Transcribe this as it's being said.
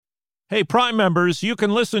Hey, Prime members, you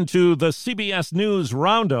can listen to the CBS News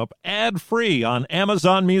Roundup ad-free on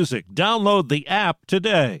Amazon Music. Download the app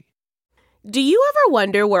today. Do you ever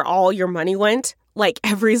wonder where all your money went? Like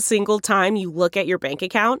every single time you look at your bank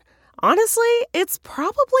account? Honestly, it's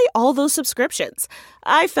probably all those subscriptions.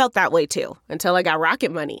 I felt that way too, until I got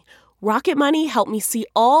Rocket Money. Rocket Money helped me see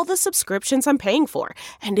all the subscriptions I'm paying for,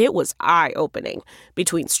 and it was eye-opening.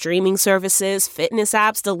 Between streaming services, fitness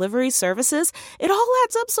apps, delivery services, it all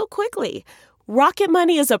adds up so quickly. Rocket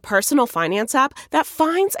Money is a personal finance app that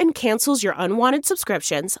finds and cancels your unwanted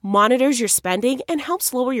subscriptions, monitors your spending, and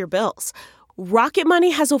helps lower your bills. Rocket Money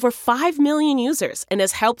has over 5 million users and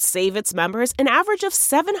has helped save its members an average of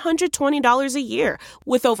 $720 a year,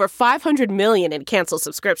 with over 500 million in canceled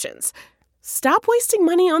subscriptions. Stop wasting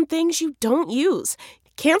money on things you don't use.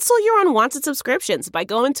 Cancel your unwanted subscriptions by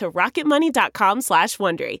going to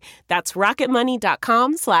rocketmoney.com/Wondery. That's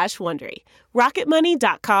rocketmoney.com/Wondery.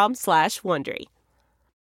 rocketmoney.com/Wondery.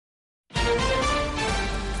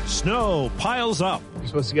 Snow piles up. We're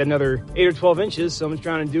supposed to get another 8 or 12 inches. Someone's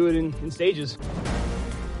trying to do it in stages.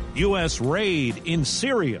 U.S. raid in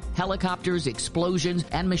Syria. Helicopters, explosions,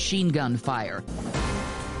 and machine gun fire.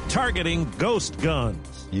 Targeting ghost guns.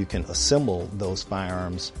 You can assemble those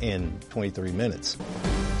firearms in 23 minutes.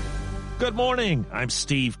 Good morning. I'm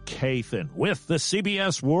Steve Kathan with the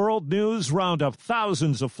CBS World News Roundup.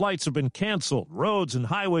 Thousands of flights have been canceled. Roads and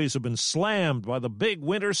highways have been slammed by the big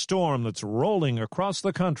winter storm that's rolling across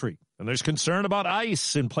the country. And there's concern about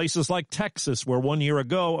ice in places like Texas, where 1 year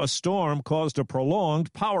ago a storm caused a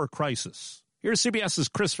prolonged power crisis. Here's CBS's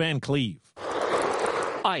Chris Van Cleve.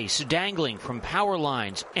 Ice dangling from power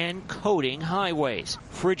lines and coating highways.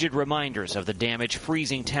 Frigid reminders of the damage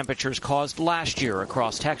freezing temperatures caused last year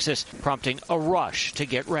across Texas, prompting a rush to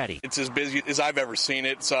get ready. It's as busy as I've ever seen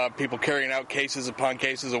it. It's people carrying out cases upon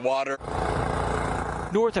cases of water.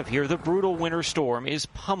 North of here, the brutal winter storm is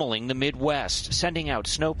pummeling the Midwest, sending out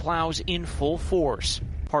snowplows in full force.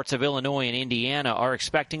 Parts of Illinois and Indiana are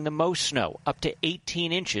expecting the most snow, up to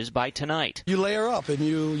 18 inches by tonight. You layer up and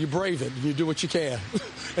you brave it and you do what you can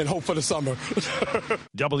and hope for the summer.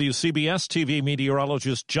 WCBS TV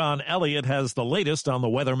meteorologist John Elliott has the latest on the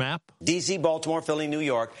weather map. D.C., Baltimore, Philly, New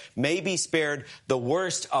York may be spared the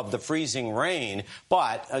worst of the freezing rain.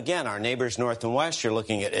 But again, our neighbors north and west, you're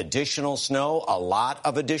looking at additional snow, a lot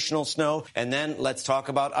of additional snow. And then let's talk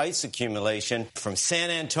about ice accumulation from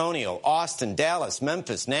San Antonio, Austin, Dallas,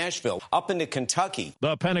 Memphis, Nashville, up into Kentucky.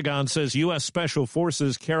 The Pentagon says U.S. Special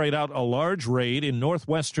Forces carried out a large raid in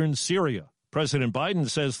northwestern Syria. President Biden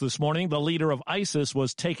says this morning the leader of ISIS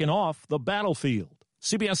was taken off the battlefield.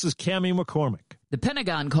 CBS's Cammie McCormick. The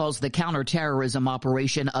Pentagon calls the counterterrorism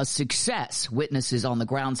operation a success. Witnesses on the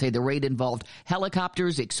ground say the raid involved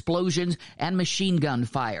helicopters, explosions, and machine gun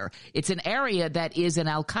fire. It's an area that is an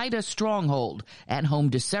al-Qaeda stronghold and home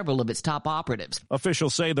to several of its top operatives.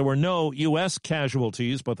 Officials say there were no U.S.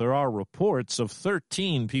 casualties, but there are reports of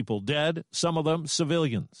 13 people dead, some of them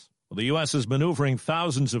civilians. The U.S. is maneuvering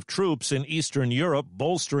thousands of troops in Eastern Europe,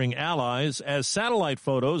 bolstering allies, as satellite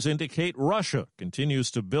photos indicate Russia continues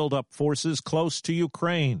to build up forces close to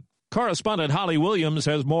Ukraine. Correspondent Holly Williams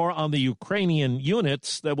has more on the Ukrainian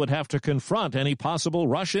units that would have to confront any possible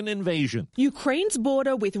Russian invasion. Ukraine's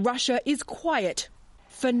border with Russia is quiet.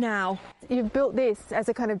 For now. You've built this as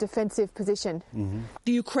a kind of defensive position.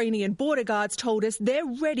 The Ukrainian border guards told us they're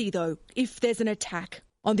ready, though, if there's an attack.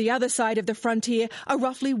 On the other side of the frontier are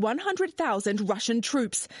roughly 100,000 Russian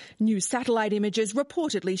troops. New satellite images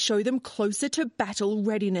reportedly show them closer to battle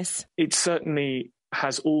readiness. It certainly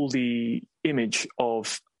has all the image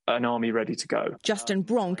of an army ready to go. Justin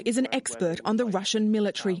Bronk is an expert on the Russian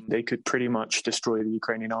military. They could pretty much destroy the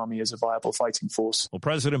Ukrainian army as a viable fighting force. Well,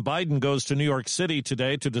 President Biden goes to New York City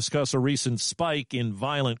today to discuss a recent spike in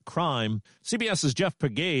violent crime. CBS's Jeff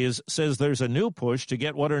Pegues says there's a new push to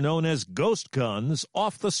get what are known as ghost guns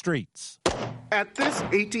off the streets. At this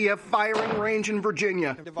ATF firing range in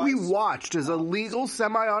Virginia, we watched as a legal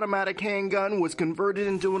semi-automatic handgun was converted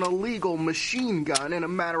into an illegal machine gun in a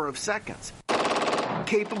matter of seconds.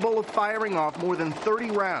 Capable of firing off more than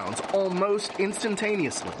 30 rounds almost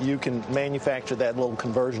instantaneously. You can manufacture that little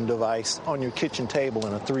conversion device on your kitchen table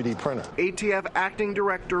in a 3D printer. ATF Acting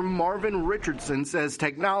Director Marvin Richardson says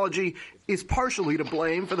technology is partially to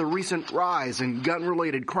blame for the recent rise in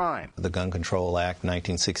gun-related crime. The Gun Control Act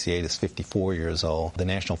 1968 is 54 years old. The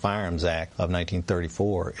National Firearms Act of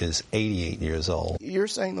 1934 is 88 years old. You're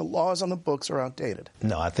saying the laws on the books are outdated?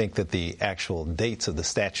 No, I think that the actual dates of the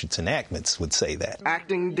statute's enactments would say that.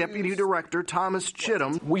 Acting Deputy Director Thomas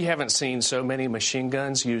Chittum. We haven't seen so many machine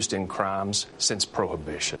guns used in crimes since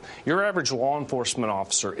Prohibition. Your average law enforcement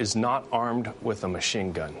officer is not armed with a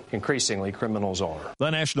machine gun. Increasingly, criminals are. The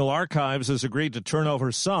National Archives has agreed to turn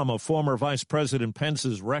over some of former Vice President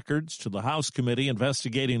Pence's records to the House committee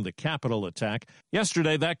investigating the Capitol attack.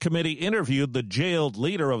 Yesterday, that committee interviewed the jailed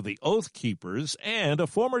leader of the Oath Keepers and a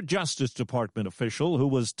former Justice Department official who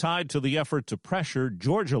was tied to the effort to pressure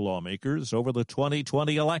Georgia lawmakers over the 2020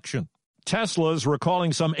 election. Tesla's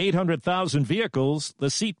recalling some 800,000 vehicles. The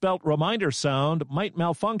seatbelt reminder sound might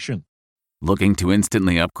malfunction. Looking to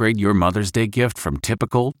instantly upgrade your Mother's Day gift from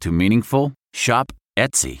typical to meaningful? Shop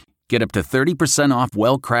Etsy. Get up to 30% off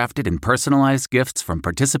well-crafted and personalized gifts from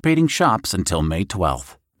participating shops until May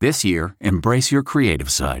 12th. This year, embrace your creative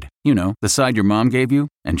side. You know, the side your mom gave you.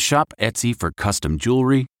 And shop Etsy for custom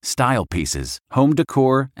jewelry, style pieces, home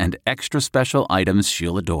decor, and extra special items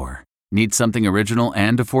she'll adore. Need something original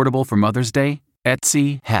and affordable for Mother's Day?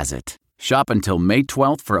 Etsy has it. Shop until May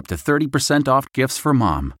 12th for up to 30% off gifts for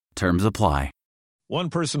mom. Terms apply. One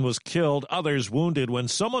person was killed, others wounded when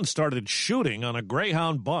someone started shooting on a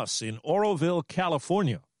Greyhound bus in Oroville,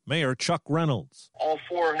 California. Mayor Chuck Reynolds. All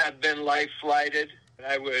 4 have been life-flighted.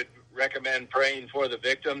 I would recommend praying for the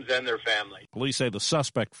victims and their family. Police say the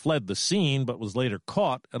suspect fled the scene but was later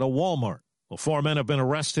caught at a Walmart. Well, 4 men have been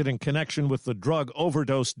arrested in connection with the drug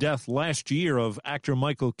overdose death last year of actor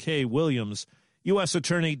Michael K. Williams. U.S.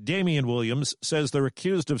 Attorney Damian Williams says they're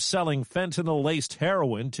accused of selling fentanyl-laced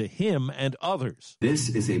heroin to him and others. This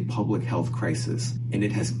is a public health crisis, and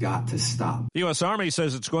it has got to stop. The U.S. Army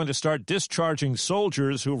says it's going to start discharging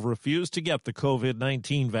soldiers who've refused to get the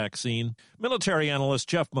COVID-19 vaccine. Military analyst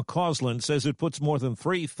Jeff McCausland says it puts more than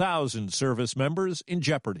 3,000 service members in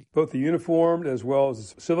jeopardy. Both the uniformed as well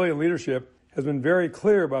as civilian leadership has been very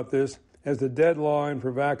clear about this as the deadline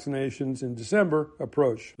for vaccinations in December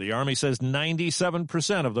approach. The Army says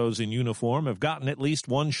 97% of those in uniform have gotten at least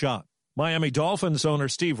one shot. Miami Dolphins owner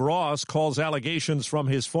Steve Ross calls allegations from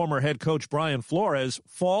his former head coach Brian Flores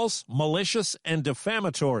false, malicious, and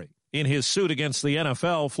defamatory. In his suit against the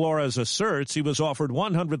NFL, Flores asserts he was offered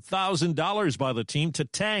 $100,000 by the team to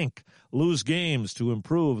tank, lose games to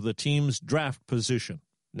improve the team's draft position.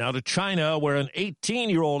 Now to China, where an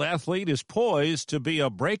 18-year-old athlete is poised to be a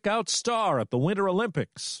breakout star at the Winter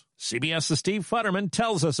Olympics. CBS's Steve Futterman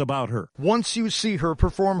tells us about her. Once you see her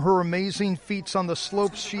perform her amazing feats on the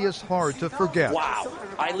slopes, she is hard to forget. Wow.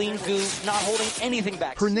 Eileen Gu not holding anything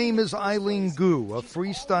back. Her name is Eileen Gu, a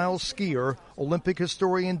freestyle skier. Olympic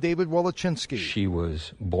historian David Wolochinsky. She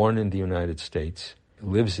was born in the United States,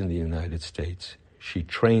 lives in the United States. She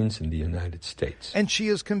trains in the United States. And she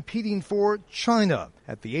is competing for China.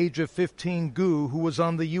 At the age of 15, Gu, who was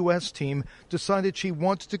on the U.S. team, decided she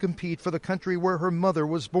wanted to compete for the country where her mother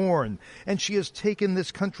was born. And she has taken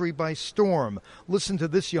this country by storm. Listen to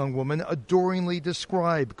this young woman adoringly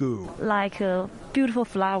describe Gu. Like a beautiful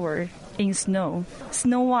flower in snow,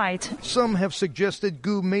 Snow White. Some have suggested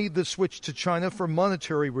Gu made the switch to China for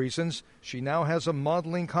monetary reasons. She now has a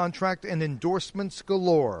modeling contract and endorsements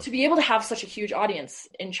galore. To be able to have such a huge audience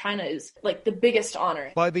in China is like the biggest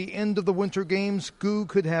honor. By the end of the Winter Games, Gu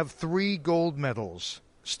could have 3 gold medals.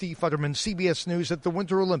 Steve Futterman, CBS News at the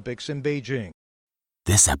Winter Olympics in Beijing.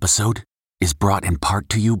 This episode is brought in part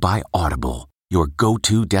to you by Audible, your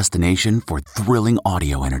go-to destination for thrilling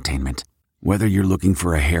audio entertainment. Whether you're looking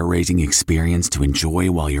for a hair-raising experience to enjoy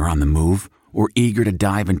while you're on the move or eager to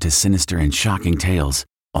dive into sinister and shocking tales,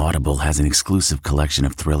 Audible has an exclusive collection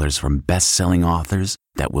of thrillers from best-selling authors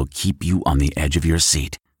that will keep you on the edge of your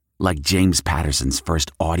seat. Like James Patterson's first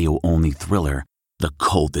audio-only thriller, The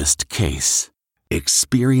Coldest Case.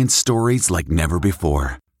 Experience stories like never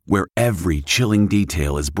before, where every chilling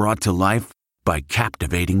detail is brought to life by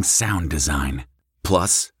captivating sound design.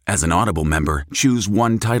 Plus, as an Audible member, choose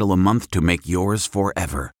one title a month to make yours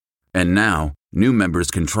forever. And now, new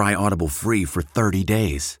members can try Audible free for 30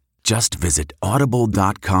 days. Just visit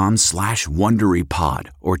audible.com/WonderyPod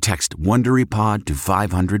or text WonderyPod to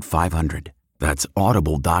 500-500. That's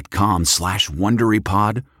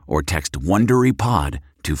audible.com/WonderyPod or text WonderyPod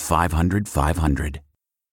to 500-500.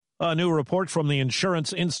 A new report from the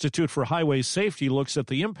Insurance Institute for Highway Safety looks at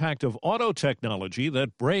the impact of auto technology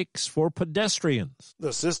that brakes for pedestrians.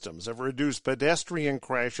 The systems have reduced pedestrian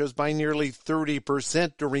crashes by nearly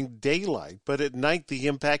 30% during daylight, but at night the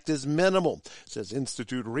impact is minimal, says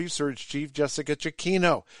Institute Research Chief Jessica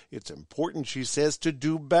Cicchino. It's important, she says, to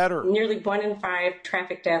do better. Nearly 1 in 5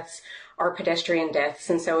 traffic deaths are pedestrian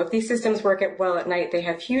deaths. And so if these systems work well at night, they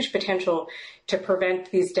have huge potential to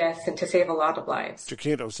prevent these deaths and to save a lot of lives.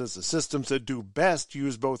 Cicchino says the systems that do best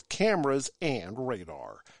use both cameras and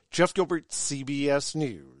radar. Jeff Gilbert, CBS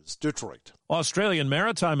News, Detroit. Australian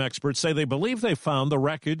maritime experts say they believe they found the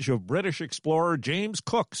wreckage of British explorer James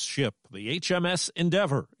Cook's ship, the HMS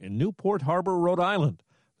Endeavour, in Newport Harbor, Rhode Island.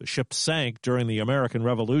 The ship sank during the American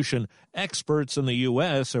Revolution. Experts in the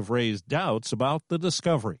U.S. have raised doubts about the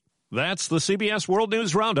discovery. That's the CBS World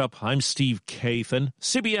News Roundup. I'm Steve Kathan,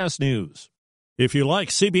 CBS News. If you like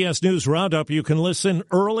CBS News Roundup, you can listen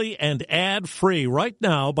early and ad-free right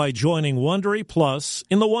now by joining Wondery Plus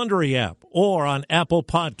in the Wondery app or on Apple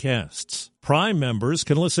Podcasts. Prime members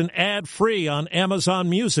can listen ad-free on Amazon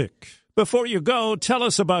Music. Before you go, tell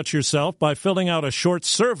us about yourself by filling out a short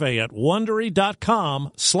survey at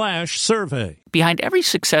Wondery.com/survey. Behind every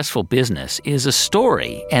successful business is a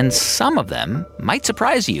story, and some of them might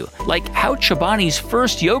surprise you. Like how Chobani's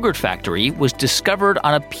first yogurt factory was discovered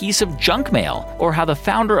on a piece of junk mail, or how the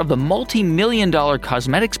founder of the multi-million-dollar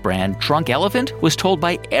cosmetics brand Drunk Elephant was told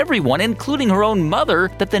by everyone, including her own mother,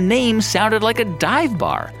 that the name sounded like a dive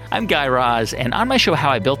bar. I'm Guy Raz, and on my show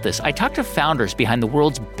How I Built This, I talk to founders behind the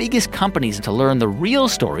world's biggest companies to learn the real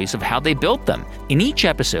stories of how they built them. In each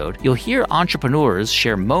episode, you'll hear entrepreneurs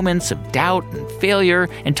share moments of doubt and failure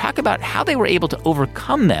and talk about how they were able to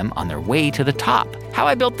overcome them on their way to the top. How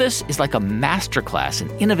I Built This is like a masterclass in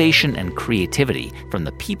innovation and creativity from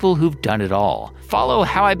the people who've done it all. Follow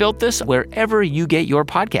How I Built This wherever you get your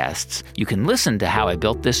podcasts. You can listen to How I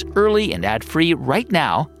Built This early and ad-free right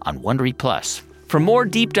now on Wondery Plus. For more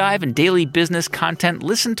deep dive and daily business content,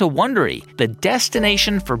 listen to Wondery, the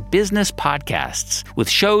destination for business podcasts. With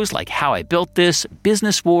shows like How I Built This,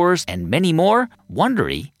 Business Wars, and many more,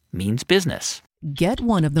 Wondery means business. Get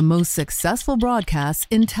one of the most successful broadcasts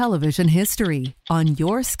in television history on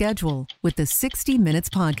your schedule with the 60 Minutes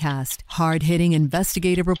Podcast. Hard-hitting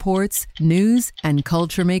investigative reports, news, and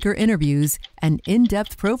culture maker interviews, and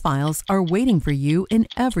in-depth profiles are waiting for you in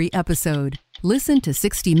every episode. Listen to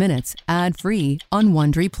 60 Minutes ad-free on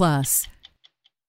Wondery Plus.